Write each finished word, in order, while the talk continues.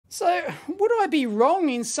So, would I be wrong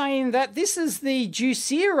in saying that this is the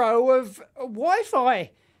Juicero of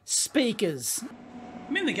Wi-Fi speakers?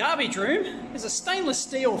 I'm in the garbage room. There's a stainless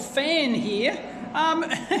steel fan here.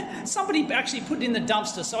 Somebody actually put it in the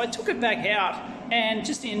dumpster, so I took it back out and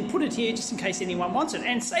put it here just in case anyone wants it.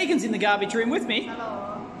 And Sagan's in the garbage room with me.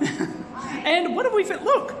 Hello. And what have we found?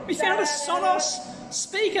 Look, we found a Sonos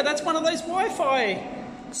speaker. That's one of those Wi-Fi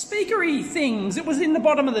speakery things. It was in the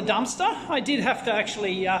bottom of the dumpster. I did have to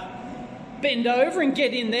actually bend over and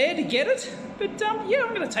get in there to get it. But yeah,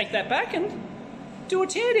 I'm going to take that back and do a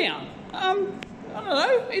teardown. I don't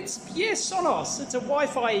know. It's, Sonos. It's a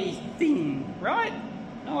Wi-Fi thing, right?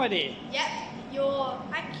 No idea. Yep, your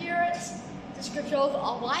accurate description of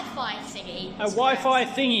a Wi-Fi thingy. A Wi-Fi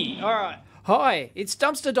thingy. All right. Hi, it's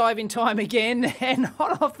dumpster diving time again, and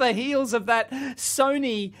hot off the heels of that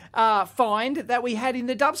Sony find that we had in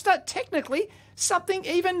the dumpster, technically something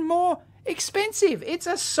even more expensive. It's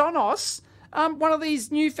a Sonos, one of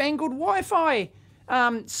these newfangled Wi-Fi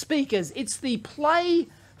speakers. It's the Play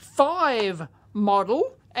 5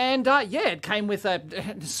 model, and yeah, it came with a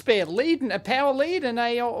spare lead and a power lead and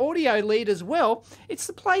a audio lead as well. It's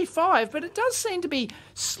the Play 5, but it does seem to be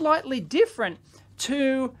slightly different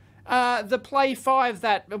to the Play 5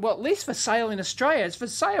 that, well, at least for sale in Australia, it's for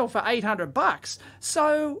sale for $800.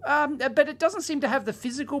 So, but it doesn't seem to have the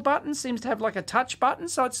physical button, seems to have like a touch button,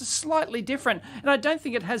 so it's slightly different. And I don't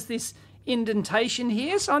think it has this indentation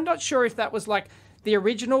here, so I'm not sure if that was like the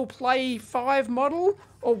original Play 5 model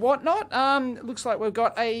or whatnot. It looks like we've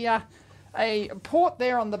got a port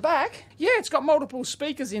there on the back. Yeah, it's got multiple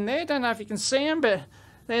speakers in there. Don't know if you can see them, but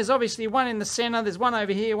there's obviously one in the center. There's one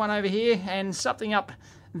over here, and something up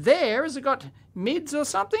there. Has it got mids or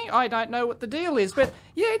something? I don't know what the deal is, but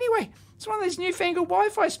yeah, anyway, it's one of these newfangled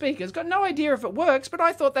Wi-Fi speakers. Got no idea if it works, but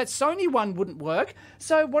I thought that Sony one wouldn't work.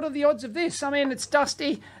 So what are the odds of this? I mean, it's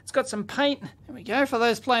dusty, it's got some paint. There we go, for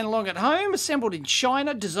those playing along at home. Assembled in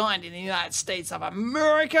China, designed in the United States of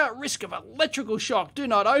America. Risk of electrical shock, do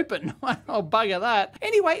not open. I'll bugger that.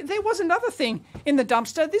 Anyway, there was another thing in the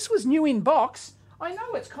dumpster. This was new in box. I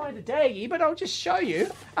know it's kind of daggy, but I'll just show you.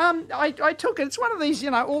 I took it. It's one of these,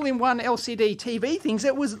 all-in-one LCD TV things.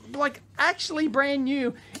 It was, like, actually brand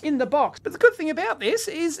new in the box. But the good thing about this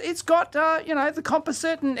is it's got, the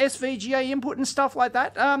composite and SVGA input and stuff like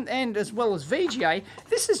that, and as well as VGA.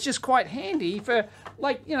 This is just quite handy for,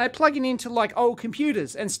 like, plugging into, like, old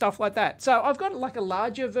computers and stuff like that. So I've got, like, a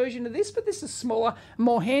larger version of this, but this is smaller,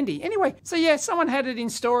 more handy. Anyway, so yeah, someone had it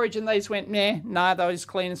in storage and they just went, nah, they were just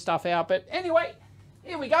cleaning stuff out. But anyway,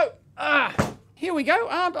 here we go. Here we go.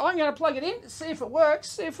 I'm going to plug it in, see if it works,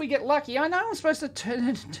 see if we get lucky. I know I'm supposed to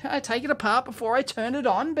take it apart before I turn it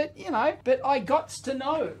on, but, but I gots to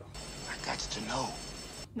know. I got to know.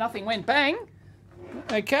 Nothing went bang.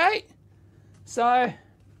 Okay. So,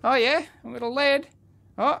 oh yeah, I've got a LED.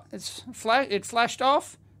 Oh, it flashed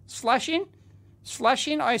off. It's flashing. It's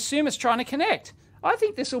flashing. I assume it's trying to connect. I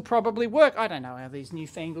think this will probably work. I don't know how these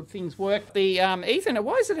newfangled things work. The Ethernet,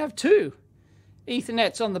 why does it have two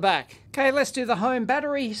Ethernets on the back? Okay, let's do the home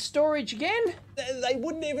battery storage again. They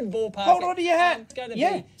wouldn't even ballpark. Hold on to your hat.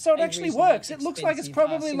 Yeah, so it actually works. It looks like it's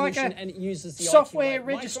probably like a software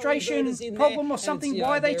registration problem or something.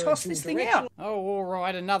 Why they tossed this thing out. Oh, all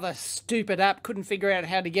right, another stupid app. Couldn't figure out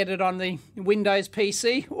how to get it on the Windows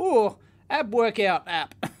PC. Oh, app workout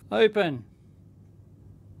app. Open.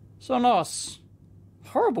 Sonos.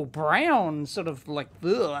 Horrible brown sort of like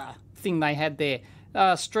thing they had there.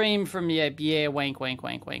 Stream from,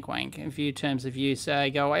 wank. In few terms of use,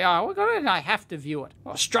 go away. Oh, I have to view it.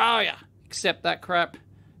 Australia, accept that crap.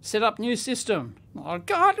 Set up new system. Oh,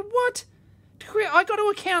 God, what? I got to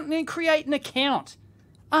account and then create an account.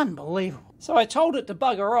 Unbelievable. So I told it to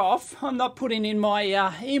bugger off. I'm not putting in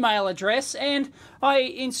my email address, and I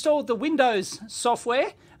installed the Windows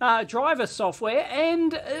software, driver software,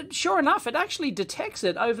 and sure enough, it actually detects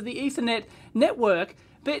it over the Ethernet network.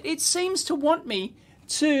 But it seems to want me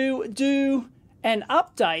to do an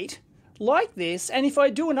update like this. And if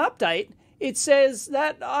I do an update, it says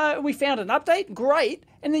that we found an update. Great.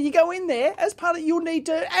 And then you go in there. As part of it, you'll need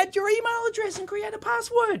to add your email address and create a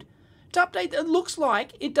password to update. It looks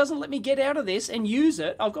like it doesn't let me get out of this and use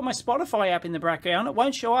it. I've got my Spotify app in the background. It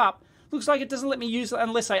won't show up. Looks like it doesn't let me use it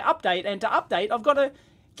unless I update. And to update, I've got to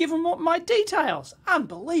give them my details.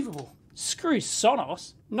 Unbelievable. Screw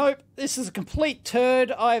Sonos. Nope, this is a complete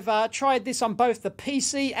turd. I've tried this on both the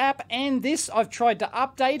PC app and this. I've tried to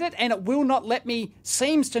update it and it will not let me,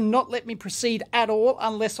 seems to not let me proceed at all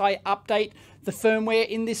unless I update the firmware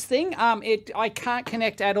in this thing. I can't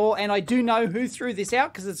connect at all, and I do know who threw this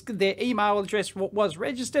out because their email address was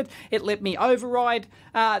registered. It let me override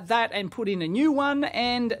that and put in a new one,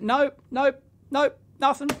 and nope,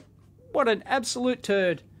 nothing. What an absolute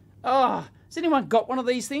turd. Oh, has anyone got one of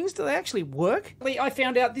these things? Do they actually work? I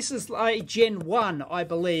found out this is a Gen 1, I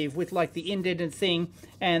believe, with like the indented thing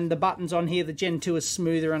and the buttons on here. The Gen 2 is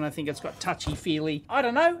smoother and I think it's got touchy-feely. I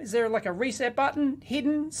don't know, is there like a reset button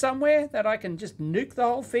hidden somewhere that I can just nuke the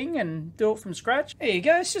whole thing and do it from scratch? There you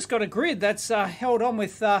go, it's just got a grid that's held on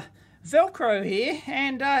with Velcro here,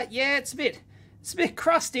 and yeah, it's a bit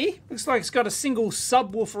crusty. Looks like it's got a single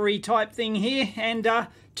subwoofery type thing here, and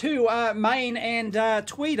two main and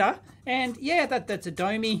tweeter. And yeah, that's a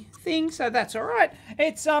domey thing, so that's all right.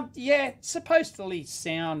 It's yeah, supposedly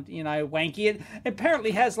sound, you know, wanky. It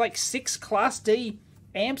apparently has like 6 Class D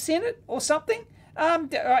amps in it or something.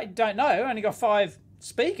 I don't know. Only got 5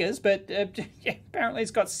 speakers, but yeah, apparently it's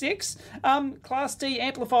got 6 Class D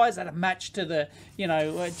amplifiers that are matched to the, you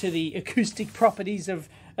know, to the acoustic properties of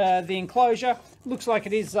the enclosure. Looks like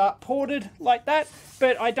it is ported like that,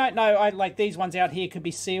 but I don't know. Like these ones out here could be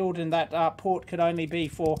sealed, and that port could only be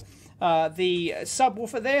for the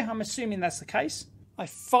subwoofer there. I'm assuming that's the case. I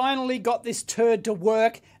finally got this turd to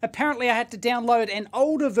work. Apparently I had to download an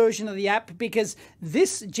older version of the app because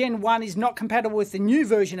this Gen 1 is not compatible with the new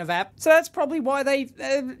version of app. So that's probably why they,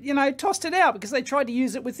 you know, tossed it out, because they tried to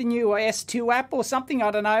use it with the new S2 app or something, I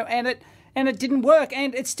don't know, and it didn't work,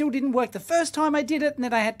 and it still didn't work the first time I did it, and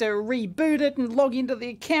then I had to reboot it and log into the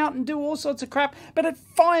account and do all sorts of crap, but it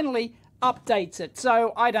finally updates it.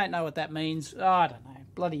 So I don't know what that means. I don't know.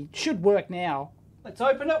 Bloody should work now. Let's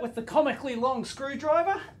open it with the comically long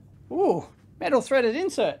screwdriver. Ooh, metal threaded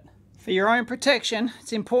insert. For your own protection,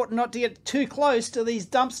 it's important not to get too close to these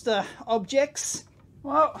dumpster objects.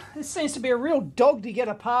 Well, this seems to be a real dog to get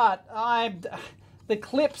apart. The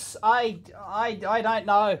clips, I don't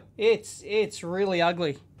know. It's really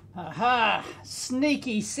ugly. Aha,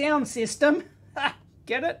 sneaky sound system. Ha,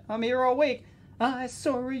 get it? I'm here all week. I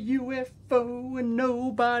saw a UFO and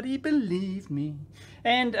nobody believed me.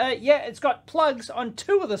 And yeah, it's got plugs on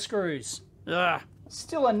 2 of the screws. Ugh.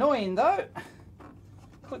 Still annoying though.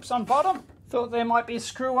 Clips on bottom. Thought there might be a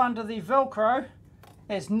screw under the Velcro.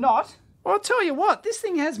 There's not. Well, I'll tell you what, this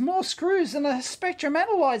thing has more screws than a spectrum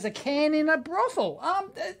analyzer can in a brothel.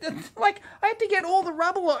 Like, I had to get all the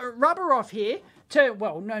rubber off here to,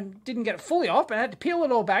 well, no, didn't get it fully off, but I had to peel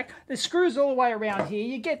it all back. There's screws all the way around here.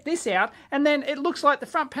 You get this out, and then it looks like the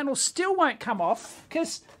front panel still won't come off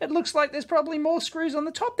because it looks like there's probably more screws on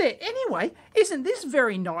the top there. Anyway, isn't this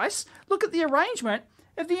very nice? Look at the arrangement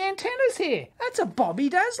of the antennas here. That's a Bobby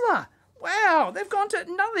Dazzler. Wow, they've gone to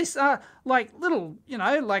none of this, like, little, you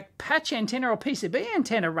know, like patch antenna or PCB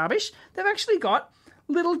antenna rubbish. They've actually got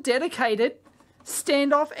little dedicated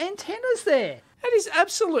standoff antennas there. That is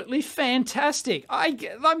absolutely fantastic.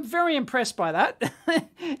 I'm very impressed by that.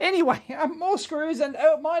 Anyway, more screws, and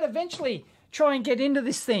it might eventually try and get into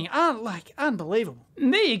this thing. Like, unbelievable.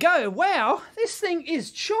 And there you go. Wow, this thing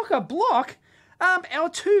is chock-a-block. Our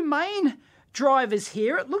 2 main drivers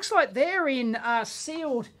here, it looks like they're in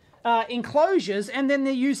sealed enclosures, and then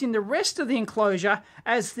they're using the rest of the enclosure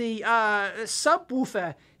as the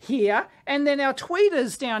subwoofer here, and then our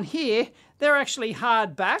tweeters down here, they're actually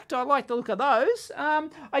hard backed. I like the look of those.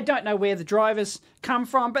 I don't know where the drivers come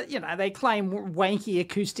from, but you know, they claim wanky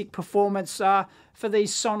acoustic performance for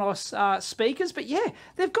these Sonos speakers, but yeah,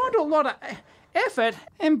 they've gone to a lot of effort,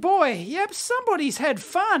 and boy, yep, somebody's had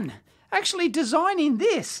fun actually designing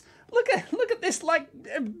this. Look at this, like,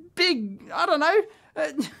 big, I don't know,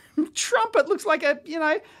 trumpet. Looks like a, you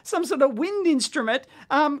know, some sort of wind instrument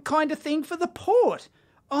kind of thing for the port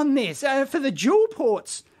on this, for the dual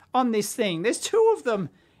ports on this thing. There's 2 of them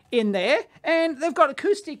in there, and they've got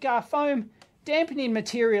acoustic foam dampening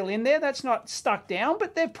material in there. That's not stuck down,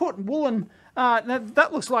 but they've put woolen,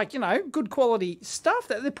 that looks like, you know, good quality stuff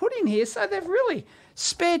that they're put in here, so they've really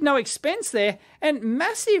spared no expense there. And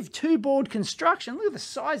massive 2-board construction. Look at the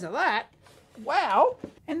size of that. Wow.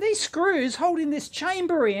 And these screws holding this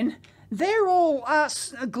chamber in, they're all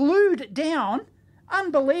glued down.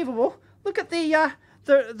 Unbelievable. Look at the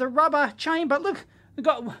rubber chamber. Look, we've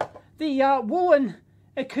got the woolen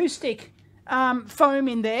acoustic foam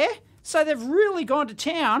in there. So they've really gone to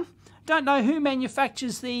town. Don't know who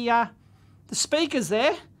manufactures the speakers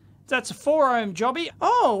there. That's a 4-ohm jobby.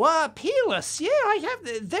 Oh, Peerless. Yeah,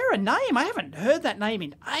 they're a name. I haven't heard that name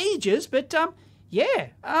in ages, but yeah,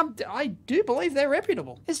 I do believe they're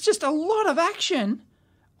reputable. There's just a lot of action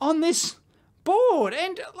on this board,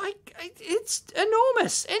 and like it's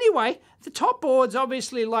enormous. Anyway, the top board's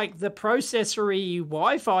obviously like the processory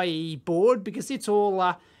Wi-Fi board because it's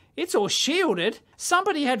all shielded.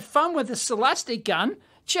 Somebody had fun with the Scholastic gun.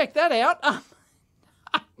 Check that out.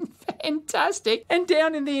 Fantastic. And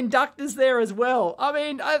down in the inductors there as well. I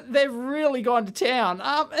mean, they've really gone to town.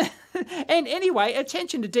 And anyway,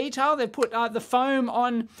 attention to detail. They've put the foam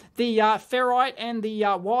on the ferrite and the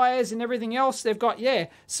wires and everything else. They've got,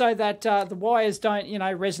 so that the wires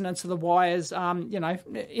don't, resonance of the wires,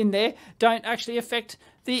 in there don't actually affect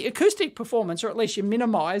the acoustic performance, or at least you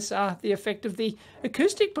minimize the effect of the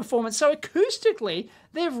acoustic performance. So acoustically,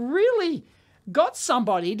 they've really got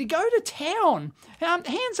somebody to go to town.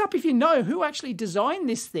 Hands up if you know who actually designed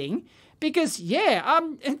this thing, because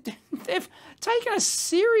they've taken a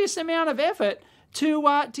serious amount of effort to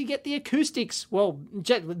get the acoustics, well,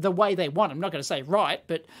 the way they want them. I'm not going to say right,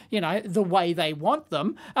 but the way they want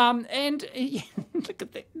them. And look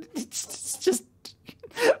at that. It's just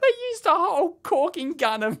they used a whole corking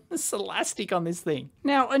gun of Scholastic on this thing.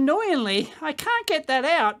 Now, annoyingly, I can't get that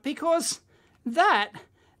out because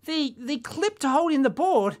the clip to hold in the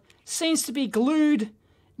board seems to be glued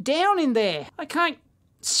down in there. I can't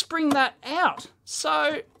spring that out.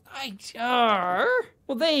 So,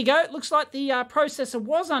 well, there you go. It looks like the processor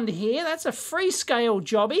was under here. That's a Freescale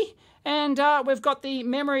jobby. And we've got the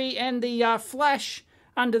memory and the flash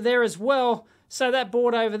under there as well. So that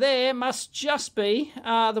board over there must just be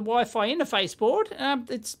the Wi-Fi interface board.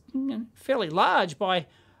 It's fairly large by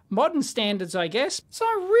modern standards, I guess. So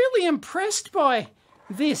I'm really impressed by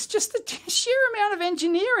this. Just the sheer amount of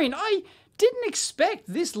engineering. I didn't expect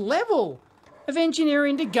this level of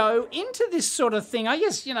engineering to go into this sort of thing. I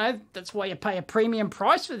guess, that's why you pay a premium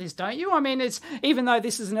price for this, don't you? I mean, it's even though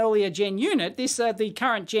this is an earlier gen unit, this the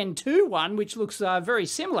current Gen 2 one, which looks very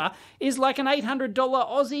similar, is like an $800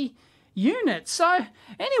 Aussie unit. So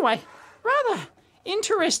anyway, rather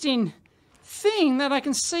interesting thing that I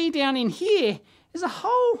can see down in here is a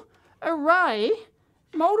whole array,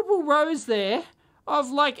 multiple rows there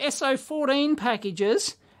of like SO14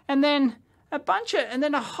 packages, and then a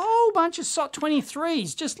whole bunch of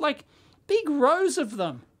SOT23s, just like big rows of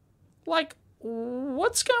them. Like,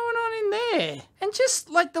 what's going on in there? And just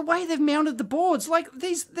like the way they've mounted the boards, like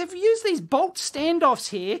they've used these bolt standoffs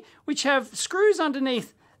here, which have screws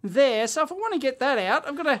underneath there. So if I want to get that out,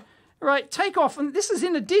 I've got to take off, and this is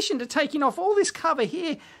in addition to taking off all this cover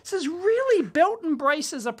here. This is really belt and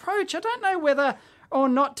braces approach. I don't know whether or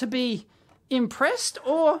not to be impressed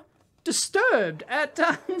or disturbed at,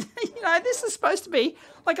 this is supposed to be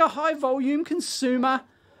like a high volume consumer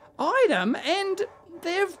item, and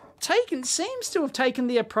seems to have taken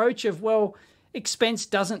the approach of, well, expense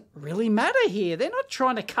doesn't really matter here. They're not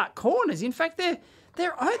trying to cut corners. In fact,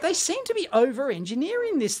 they seem to be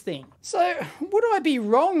over-engineering this thing. So would I be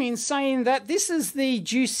wrong in saying that this is the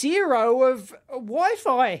Juicero of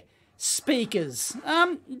Wi-Fi speakers?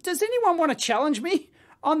 Does anyone want to challenge me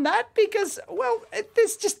on that? Because, well,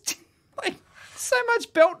 there's just like so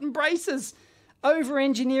much belt and braces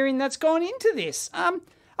over-engineering that's gone into this.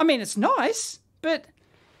 I mean, it's nice, but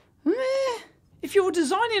if you were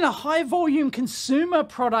designing a high-volume consumer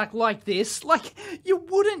product like this, like, you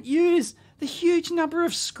wouldn't use the huge number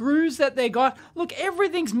of screws that they got. Look,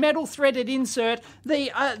 everything's metal threaded insert.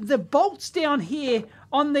 The bolts down here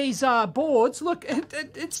on these boards, look,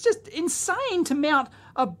 it's just insane to mount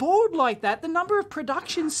a board like that. The number of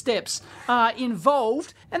production steps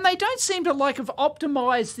involved, and they don't seem to have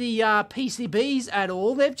optimized the PCBs at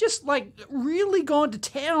all. They've just really gone to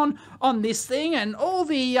town on this thing, and all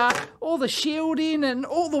the shielding and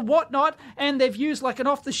all the whatnot, and they've used an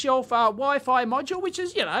off-the-shelf Wi-Fi module, which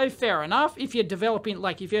is, fair enough if you're developing,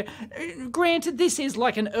 granted this is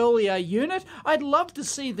an earlier unit. I'd love to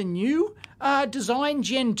see the new design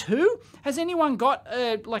Gen 2. Has anyone got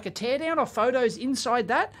a teardown or photos inside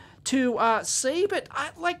that to see? But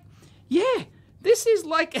this is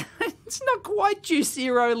it's not quite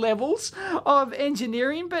Juicero levels of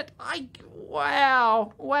engineering, but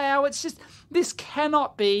wow, it's just, this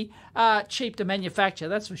cannot be cheap to manufacture,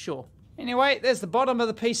 that's for sure. Anyway, there's the bottom of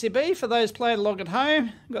the PCB for those playing along at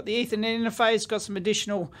home. Got the Ethernet interface, got some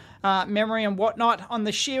additional memory and whatnot on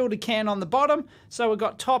the shielded can on the bottom. So we've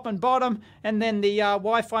got top and bottom, and then the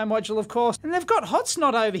Wi-Fi module, of course. And they've got hot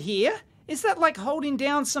snot over here. Is that holding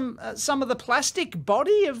down some of the plastic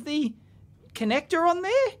body of the connector on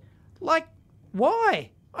there?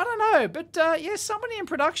 Why? I don't know, but somebody in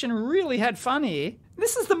production really had fun here.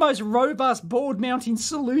 This is the most robust board mounting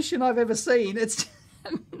solution I've ever seen. It's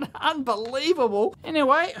Unbelievable.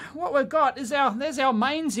 Anyway, what we've got is there's our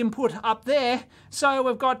mains input up there. So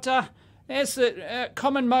we've got there's the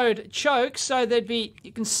common mode choke. So there'd be,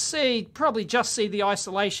 you can see, probably just see the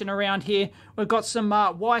isolation around here. We've got some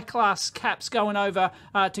Y-class caps going over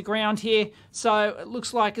to ground here. So it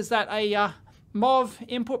looks like, is that a MOV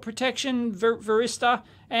input protection, varista,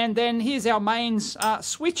 and then here's our mains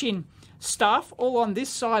switching stuff all on this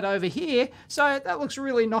side over here. So that looks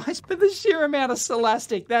really nice, but the sheer amount of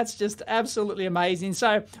Scholastic, that's just absolutely amazing.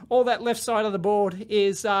 So all that left side of the board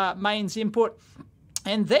is mains input,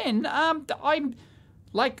 and then I'm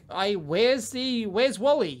like, where's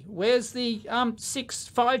Wally? Where's the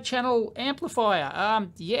 5-channel amplifier?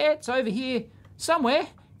 Yeah, it's over here somewhere,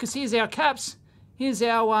 because here's our caps. Here's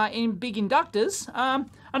our big inductors.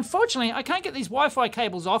 Unfortunately, I can't get these Wi-Fi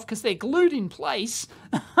cables off because they're glued in place.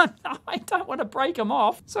 I don't want to break them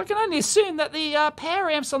off. So I can only assume that the power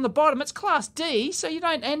amps on the bottom, it's class D, so you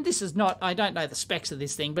don't, and this is not, I don't know the specs of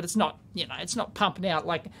this thing, but it's not, you know, it's not pumping out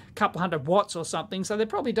like a couple hundred watts or something, so they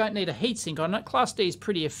probably don't need a heatsink on it. Class D is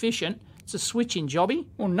pretty efficient. It's a switching jobby.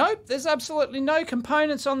 Well, nope, there's absolutely no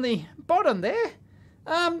components on the bottom there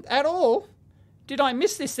at all. Did I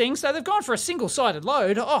miss this thing? So they've gone for a single-sided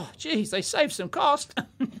load. Oh, geez, they saved some cost.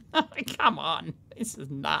 Come on. This is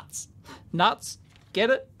nuts. Nuts. Get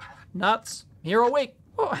it? Nuts. Here a week.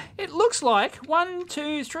 Oh, it looks like 1,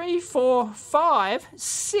 2, 3, 4, 5,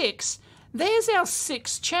 6. There's our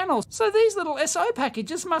 6 channels. So these little SO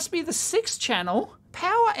packages must be the 6-channel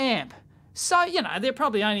power amp. So, you know, they're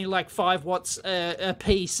probably only like 5 watts a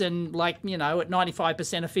piece and like, you know, at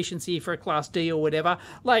 95% efficiency for a class D or whatever.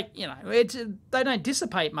 Like, you know, they don't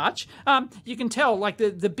dissipate much. You can tell like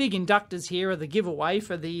the big inductors here are the giveaway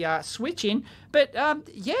for the switching. But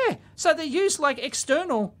yeah, so they use like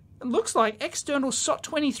external, it looks like external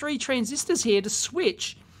SOT23 transistors here to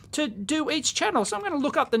switch to do each channel. So I'm going to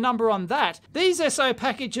look up the number on that. These SO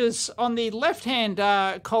packages on the left-hand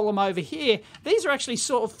column over here, these are actually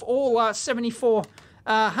sort of all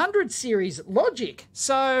 7400 series logic.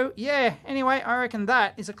 So yeah, anyway, I reckon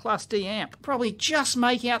that is a Class D amp. Probably just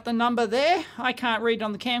make out the number there. I can't read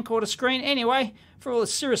on the camcorder screen. Anyway, for all the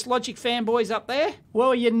Cirrus Logic fanboys up there,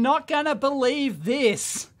 well, you're not going to believe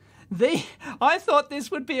this. I thought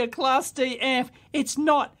this would be a Class D amp. It's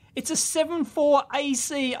not. It's a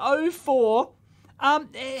 74AC04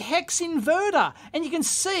 hex inverter. And you can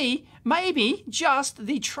see maybe just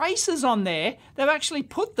the traces on there. They've actually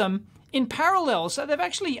put them in parallel. So they've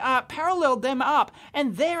actually paralleled them up.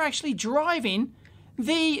 And they're actually driving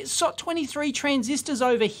the SOT23 transistors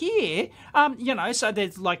over here. You know, so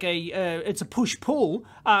there's like it's a push-pull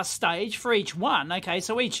stage for each one. Okay,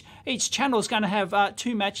 so each channel is going to have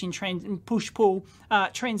 2 matching push-pull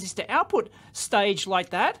transistor output stage like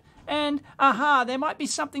that. And there might be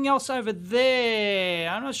something else over there.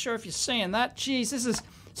 I'm not sure if you're seeing that. Jeez, this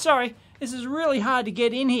is really hard to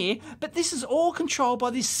get in here, but this is all controlled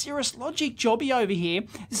by this Cirrus Logic jobby over here.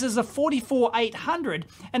 This is a 44800,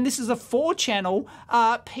 and this is a 4-channel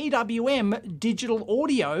PWM digital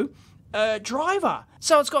audio driver.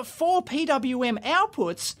 So it's got 4 PWM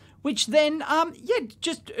outputs, which then,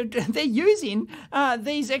 they're using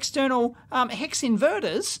these external hex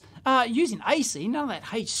inverters, using AC, none of that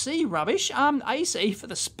HC rubbish, AC for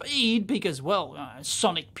the speed, because, well,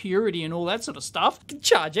 sonic purity and all that sort of stuff. You can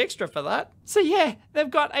charge extra for that. So yeah,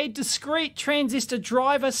 they've got a discrete transistor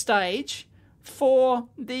driver stage for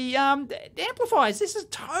the amplifiers. This is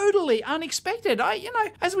totally unexpected.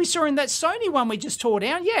 As we saw in that Sony one we just tore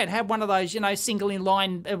down, yeah, it had one of those, single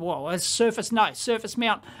inline, surface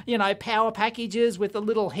mount, power packages with a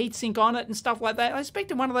little heatsink on it and stuff like that. I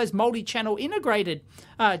expected one of those multi-channel integrated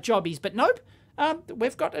jobbies, but nope,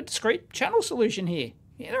 we've got a discrete channel solution here.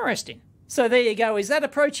 Interesting. So there you go. Is that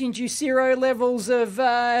approaching Juicero levels of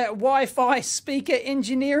Wi-Fi speaker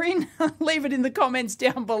engineering? Leave it in the comments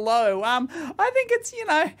down below. I think it's,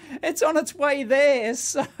 it's on its way there.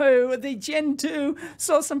 So the Gen 2,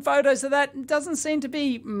 saw some photos of that. It doesn't seem to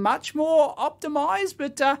be much more optimized,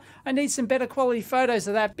 but I need some better quality photos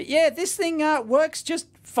of that. But yeah, this thing works just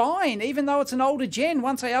fine, even though it's an older gen.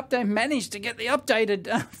 Once I managed to get the updated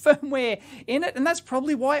firmware in it, and that's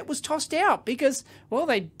probably why it was tossed out, because, well,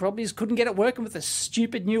 they probably just couldn't get it working with a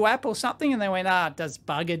stupid new app or something, and they went, it does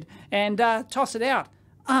buggered, and toss it out.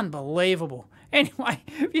 Unbelievable. Anyway,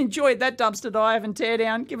 if you enjoyed that dumpster dive and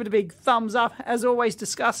teardown, give it a big thumbs up. As always,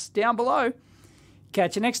 discuss down below.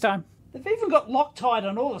 Catch you next time. They've even got Loctite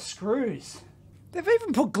on all the screws. They've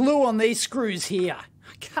even put glue on these screws here.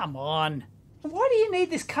 Come on. Why do you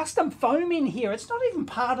need this custom foam in here? It's not even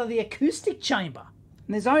part of the acoustic chamber.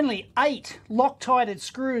 And there's only 8 Loctited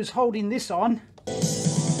screws holding this on.